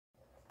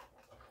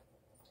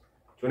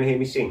Do you want to hear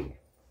me sing?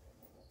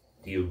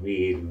 Do you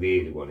really,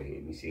 really want to hear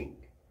me sing?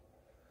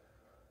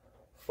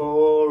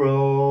 For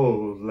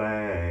old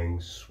lang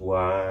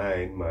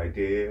swine, my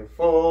dear,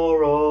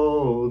 for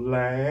old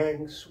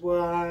lang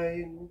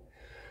swine,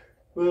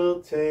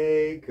 we'll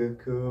take a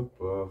cup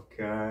of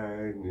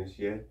kindness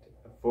yet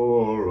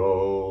for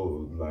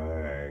old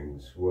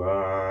lang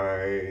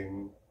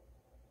swine.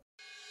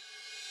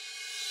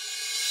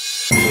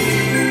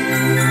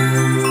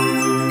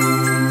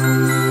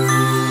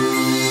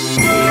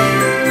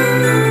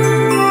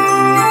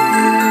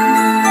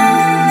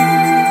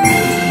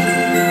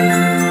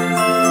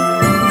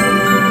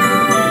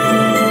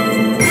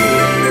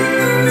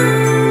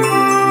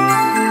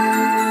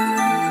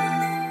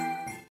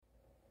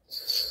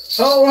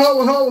 Ho,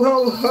 ho, ho,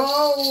 ho,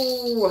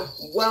 ho!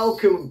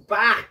 Welcome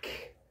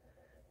back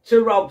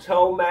to Rob's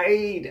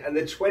Homemade and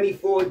the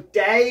 24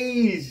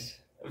 days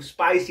of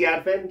Spicy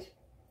Advent.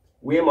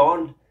 We're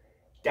on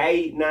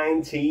day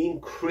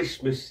 19.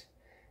 Christmas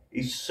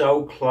is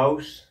so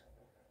close.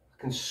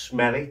 I can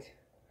smell it.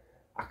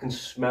 I can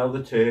smell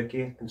the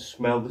turkey. I can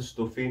smell the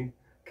stuffing.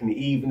 I can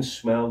even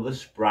smell the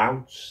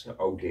sprouts.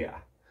 Oh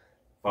dear.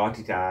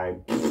 Party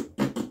time.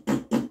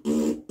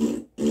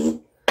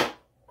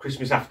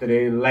 Christmas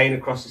afternoon, laying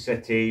across the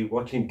settee,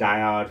 watching Die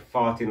Hard,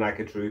 farting like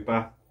a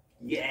trooper.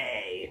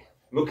 Yay!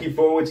 Looking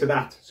forward to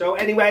that. So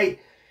anyway,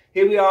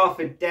 here we are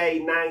for day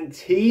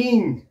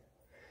 19.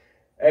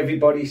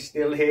 Everybody's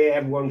still here.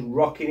 Everyone's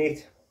rocking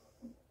it.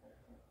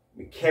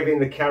 With Kevin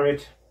the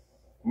Carrot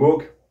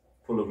mug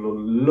full of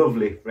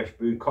lovely fresh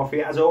brewed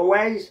coffee as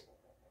always.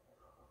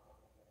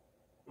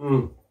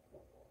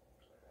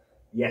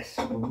 Yes,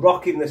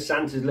 rocking the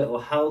Santa's little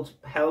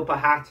helper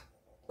hat.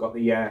 Got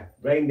the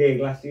reindeer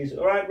glasses.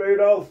 All right,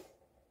 Rudolph.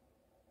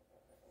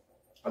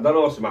 I don't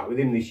know what's the matter with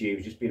him this year.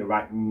 He's just been a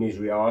right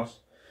misery arse.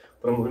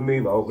 But I'm going to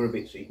move over a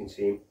bit so you can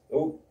see him.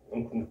 Oh,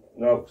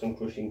 no, because I'm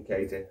crushing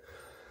Katie.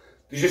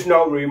 There's just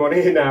no room on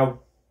here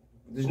now.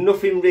 There's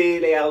nothing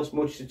really else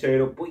much to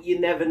turn up. But you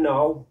never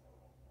know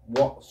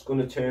what's going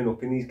to turn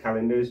up in these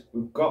calendars.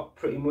 We've got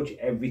pretty much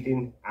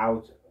everything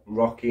out and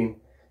rocking.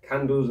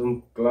 Candles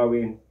and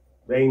glowing.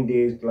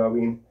 Reindeers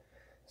glowing.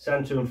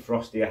 Santa and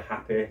Frosty are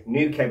happy.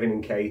 New Kevin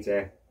and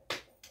Katie.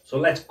 So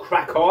let's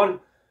crack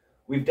on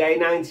with day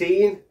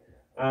 19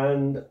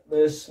 and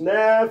the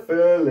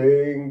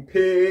sniffling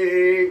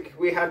pig.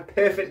 We had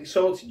perfectly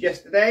salted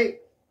yesterday.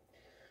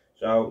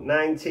 So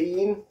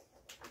 19.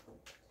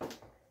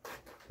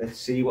 Let's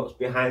see what's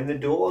behind the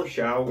door,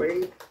 shall we? Do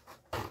you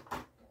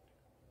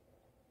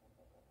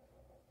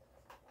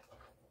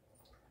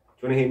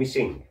want to hear me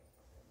sing?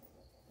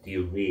 Do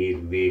you really,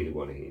 really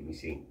want to hear me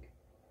sing?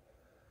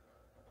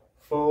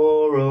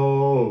 For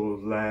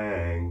old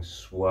lang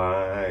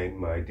swine,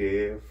 my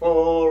dear,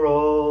 for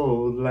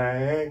old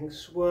lang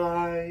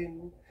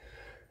swine,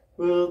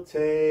 we'll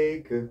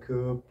take a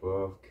cup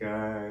of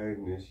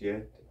kindness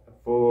yet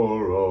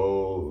for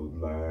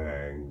old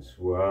lang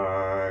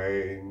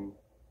swine.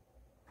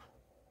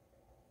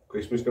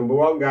 Christmas number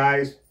 1,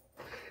 guys.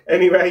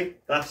 Anyway,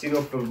 that's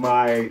enough of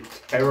my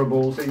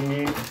terrible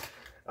singing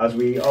as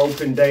we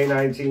open day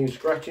 19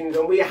 scratchings,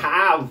 and we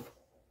have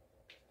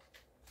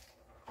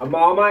a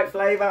Marmite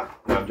flavour.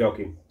 No, I'm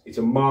joking. It's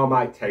a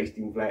Marmite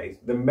tasting flavour. It's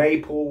the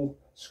maple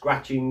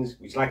scratchings,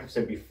 which, like I've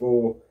said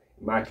before,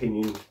 in my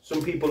opinion,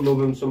 some people love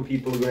them, some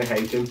people are going to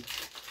hate them.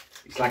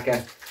 It's like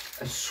a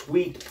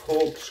sweet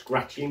pork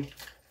scratching.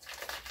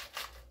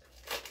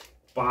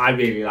 But I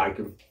really like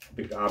them,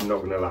 I'm not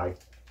going to lie.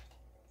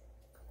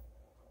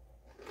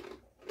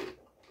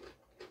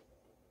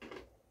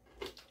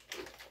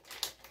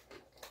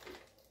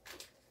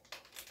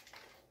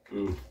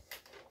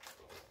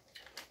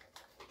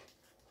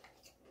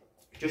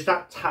 Just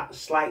that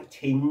slight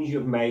tinge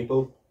of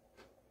maple,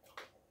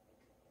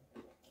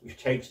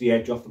 which takes the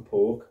edge off the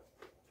pork,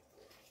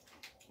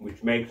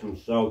 which makes them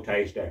so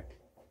tasty.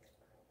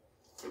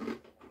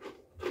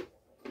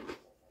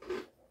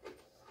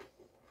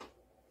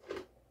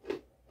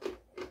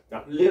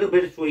 That little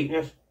bit of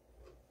sweetness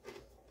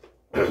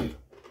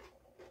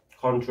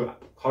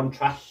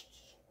contrasts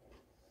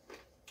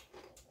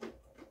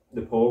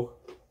the pork.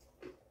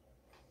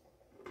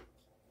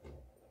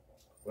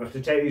 We'll have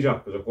to take these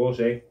off because, of course,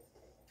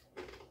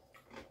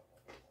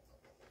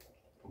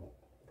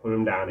 put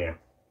them down here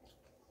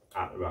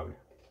at the road.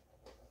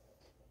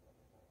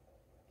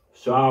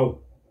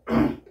 So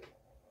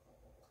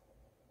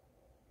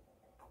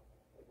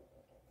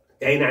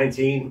day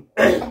 19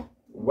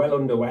 well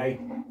underway.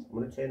 I'm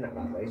going to turn that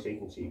way so you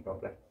can see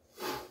properly.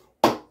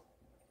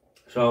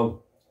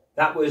 So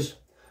that was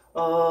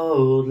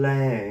Old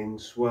Lang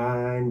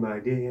Swine, my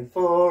dear,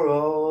 for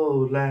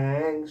Old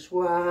Lang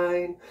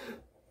Swine.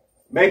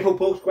 Maple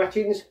pork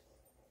scratchings,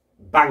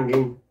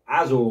 banging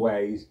as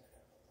always.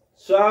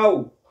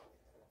 So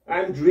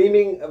I'm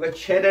dreaming of a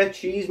cheddar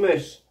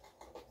cheesemas.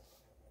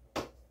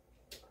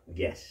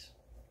 Yes.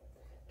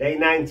 Day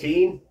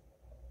 19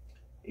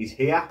 is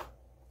here.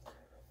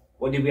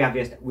 What did we have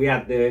yesterday? We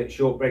had the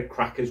shortbread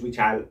crackers, which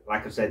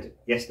like I said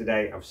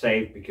yesterday, I've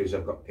saved because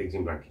I've got pigs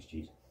in blankets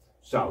cheese.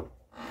 So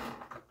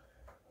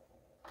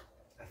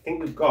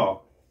think we've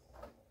got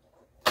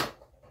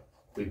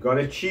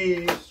a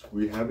cheese.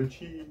 We have a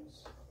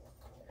cheese.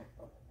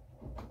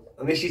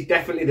 And this is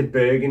definitely the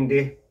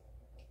burgundy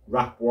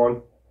wrap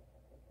one.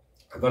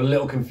 I got a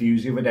little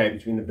confused the other day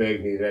between the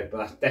burgundy and the red, but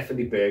that's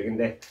definitely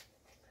burgundy.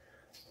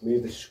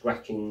 Move the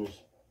scratchings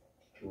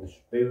from the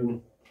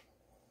spoon.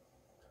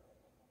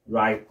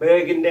 Right,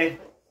 burgundy.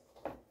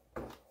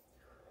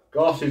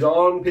 Glasses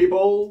on,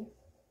 people.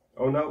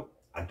 Oh no,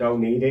 I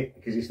don't need it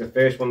because it's the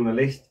first one on the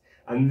list.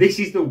 And this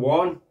is the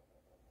one.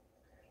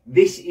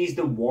 This is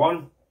the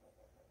one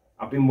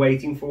I've been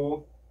waiting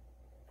for.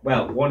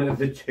 Well, one of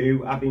the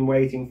two I've been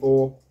waiting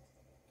for.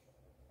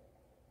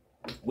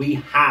 We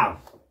have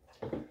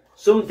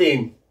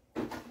something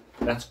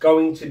that's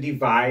going to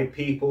divide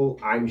people,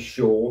 I'm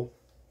sure.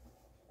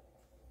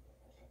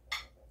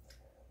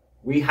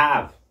 We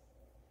have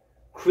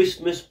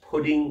Christmas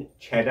pudding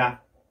cheddar.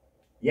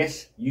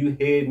 Yes, you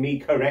heard me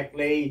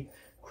correctly.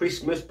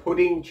 Christmas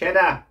pudding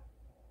cheddar.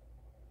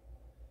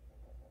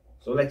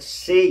 So let's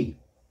see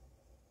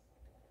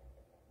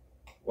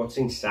what's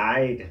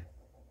inside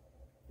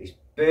this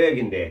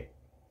burgundy.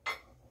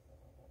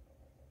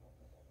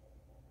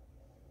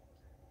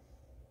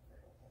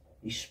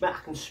 I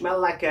can smell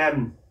like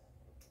there's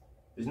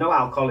no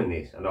alcohol in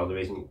this. I know there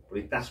isn't,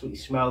 but that's what it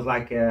smells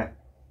like.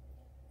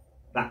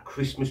 That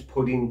Christmas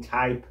pudding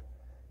type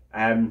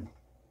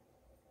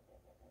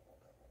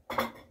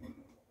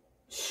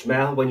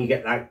smell when you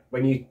get that,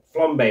 when you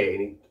flambe it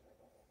in it.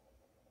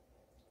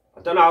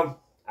 I don't know,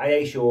 I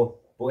ain't sure,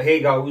 but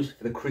here goes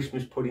for the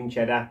Christmas pudding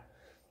cheddar.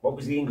 What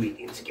was the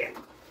ingredients again?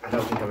 I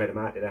don't think I read them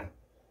out, did I?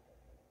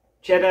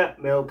 Cheddar,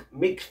 milk,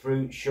 mixed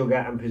fruit, sugar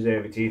and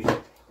preservative.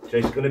 So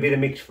it's going to be the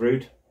mixed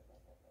fruit.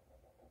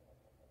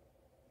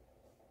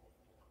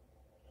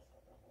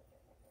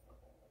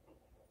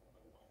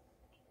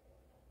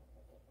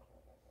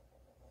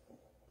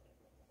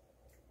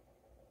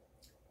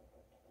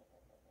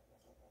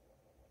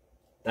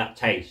 That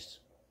tastes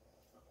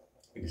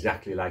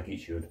exactly like it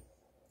should.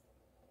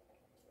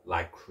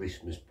 Like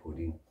Christmas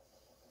pudding.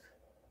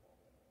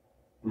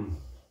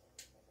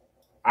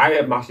 I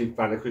am a massive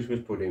fan of Christmas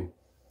pudding.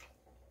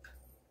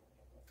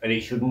 And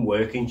it shouldn't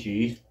work in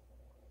cheese.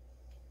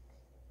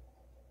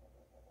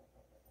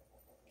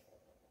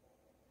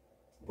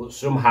 But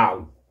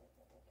somehow,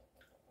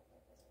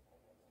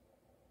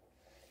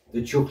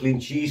 the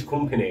Chuckling Cheese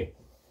Company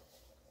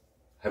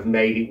have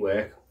made it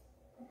work.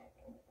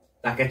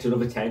 That gets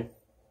another 10.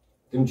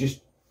 Them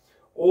just,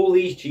 all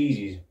these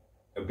cheeses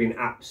have been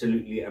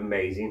absolutely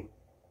amazing.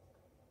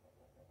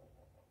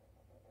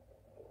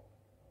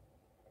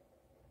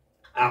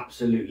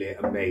 Absolutely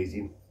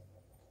amazing.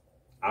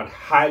 I'd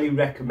highly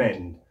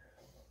recommend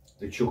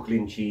the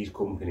Chuckling Cheese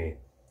Company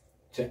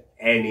to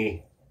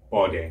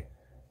anybody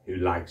who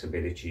likes a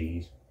bit of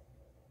cheese.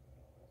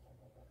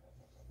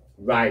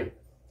 Right,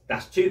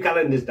 that's 2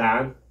 calendars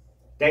down.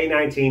 Day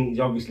 19 is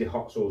obviously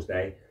hot sauce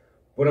day,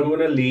 but I'm going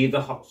to leave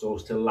the hot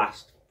sauce till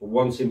last for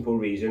one simple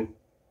reason.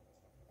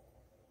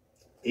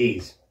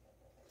 Is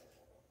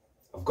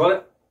I've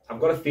got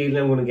a feeling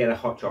I'm going to get a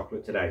hot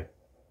chocolate today.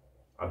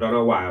 I don't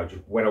know why.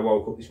 When I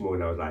woke up this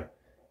morning, I was like,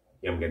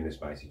 yeah, I'm getting a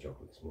spicy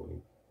chocolate this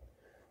morning.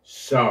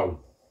 So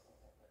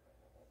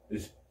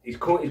it's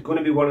going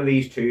to be one of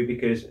these two,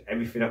 because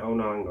everything. Oh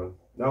no, hang on.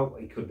 No,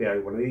 it could be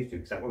one of these two,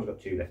 because that one's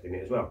got 2 left in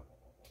it as well.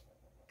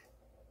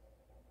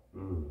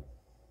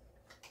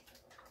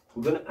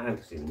 We're going to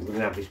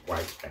have this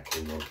white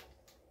speckle one.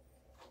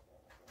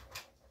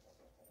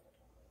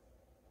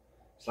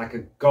 It's like a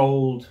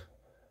gold,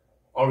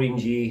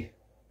 orangey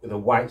with a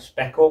white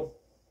speckle.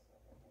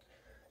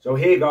 So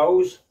here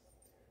goes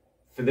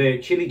for the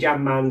Chili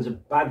Jam Man's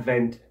Bad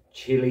Vent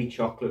Chili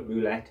Chocolate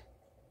Roulette.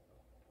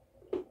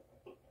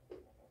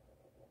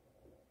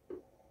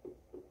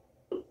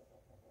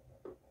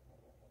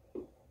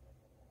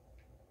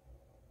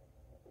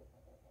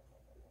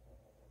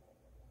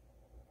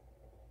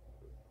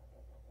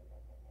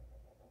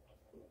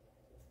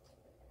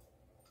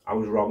 I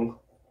was wrong.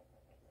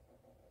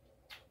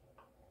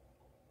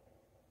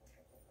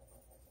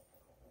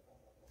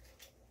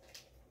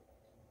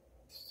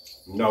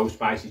 No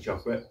spicy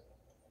chocolate.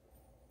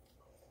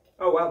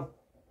 Oh well.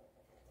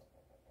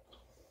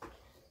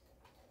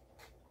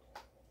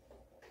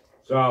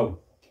 So,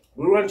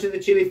 we're on to the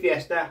Chili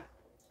Fiesta.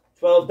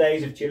 12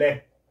 days of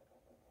chili.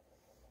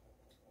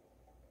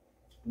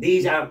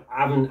 These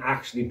haven't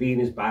actually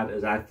been as bad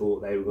as I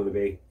thought they were going to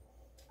be.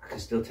 I can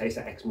still taste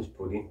that Xmas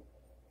pudding.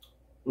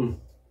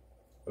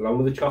 Along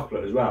with the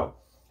chocolate as well.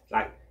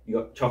 Like, you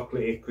got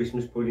chocolatey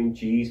Christmas pudding,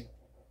 cheese.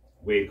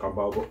 Weird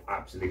combo, but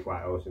absolutely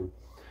quite awesome.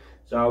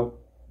 So,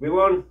 we're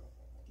on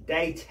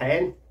day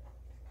 10,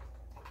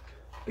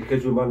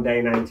 because we're on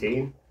day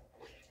 19,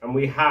 and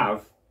we've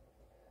got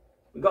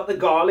the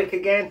garlic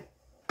again.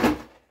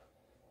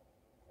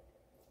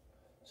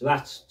 So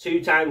that's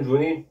 2 times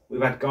running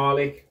we've had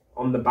garlic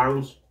on the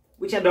bounce,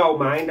 which I don't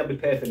mind, I'll be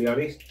perfectly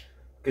honest,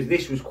 because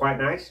this was quite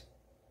nice.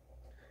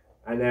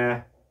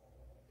 And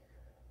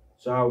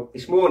so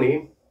this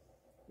morning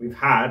we've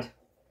had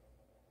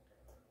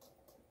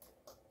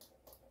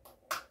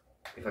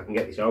if I can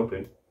get this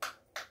open,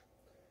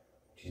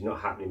 which is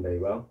not happening very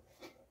well.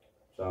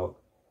 So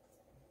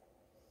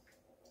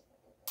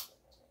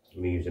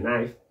let me use a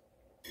knife.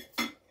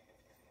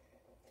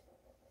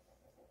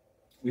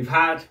 We've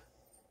had,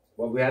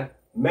 what we had?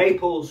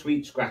 Maple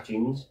sweet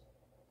scratchings,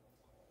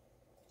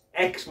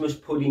 Xmas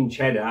pudding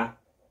cheddar,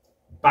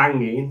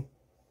 banging,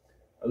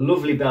 a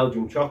lovely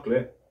Belgian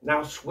chocolate,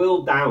 now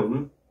swilled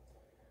down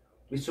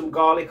with some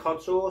garlic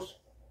hot sauce.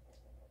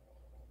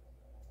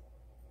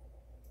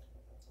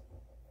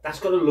 That's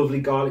got a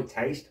lovely garlic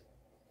taste.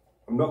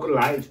 I'm not gonna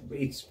lie,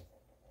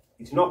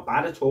 it's not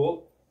bad at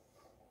all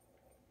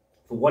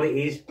for what it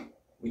is,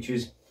 which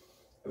is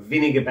a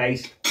vinegar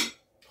based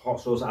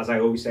hot sauce. As I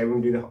always say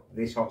when we do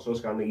this hot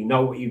sauce calendar, you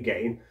know what you're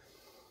getting.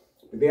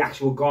 But the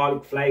actual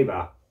garlic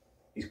flavour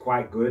is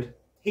quite good.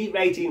 Heat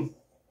rating,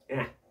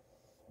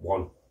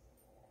 1.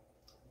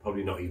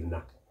 Probably not even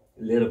that.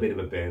 A little bit of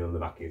a burn on the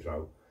back of your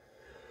throat.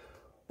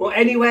 But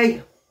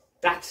anyway,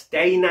 that's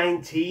day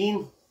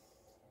 19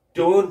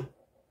 done.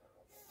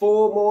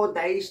 4 more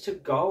days to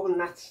go and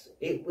that's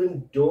it, we're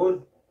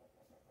done.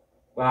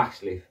 Well,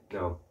 actually,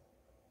 no.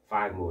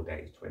 5 more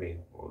days.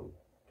 21,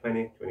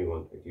 20,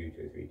 21, 22,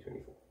 23,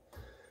 24.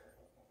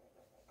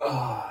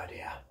 Oh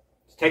dear.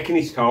 It's taking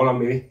its toll on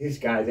me, this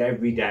guys,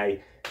 every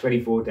day.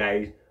 24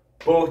 days.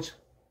 But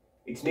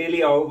it's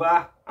nearly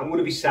over. I'm going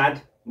to be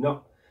sad.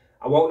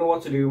 I won't know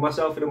what to do with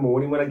myself in the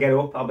morning when I get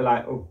up. I'll be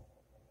like, oh,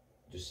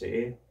 just sit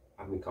here,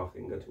 have my coffee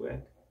and go to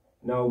work.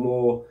 No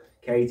more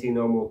Katie,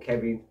 no more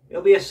Kevin.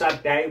 It'll be a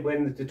sad day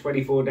when the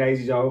 24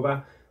 days is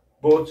over,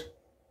 but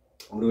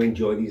I'm going to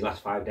enjoy these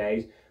last 5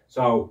 days.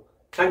 So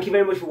thank you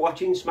very much for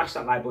watching. Smash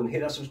that like button,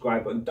 hit that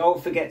subscribe button.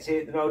 Don't forget to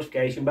hit the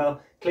notification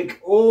bell. Click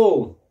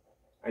all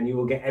and you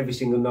will get every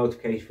single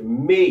notification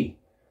from me,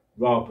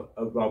 Rob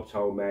at Rob's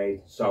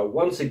Homemade. So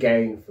once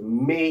again,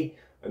 from me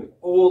and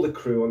all the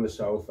crew on the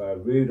sofa,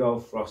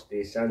 Rudolph,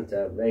 Frosty,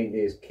 Santa,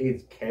 reindeers,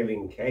 kids,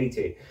 Kevin,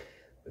 Katie,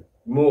 the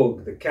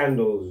mug, the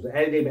candles,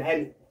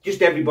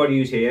 just everybody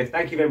who's here,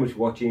 thank you very much for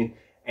watching.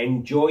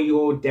 Enjoy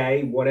your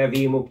day, whatever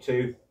you're up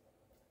to.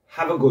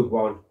 Have a good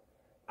one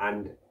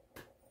and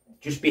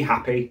just be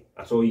happy.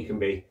 That's all you can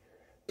be.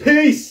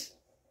 Peace!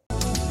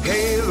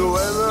 Hey, the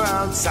weather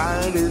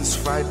outside is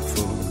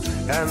frightful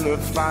and the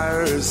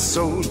fire is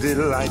so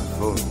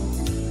delightful.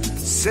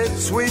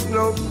 Since we've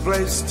no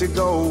place to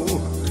go,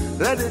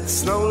 let it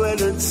snow,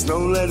 let it snow,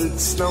 let it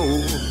snow.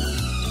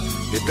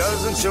 It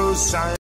doesn't show signs.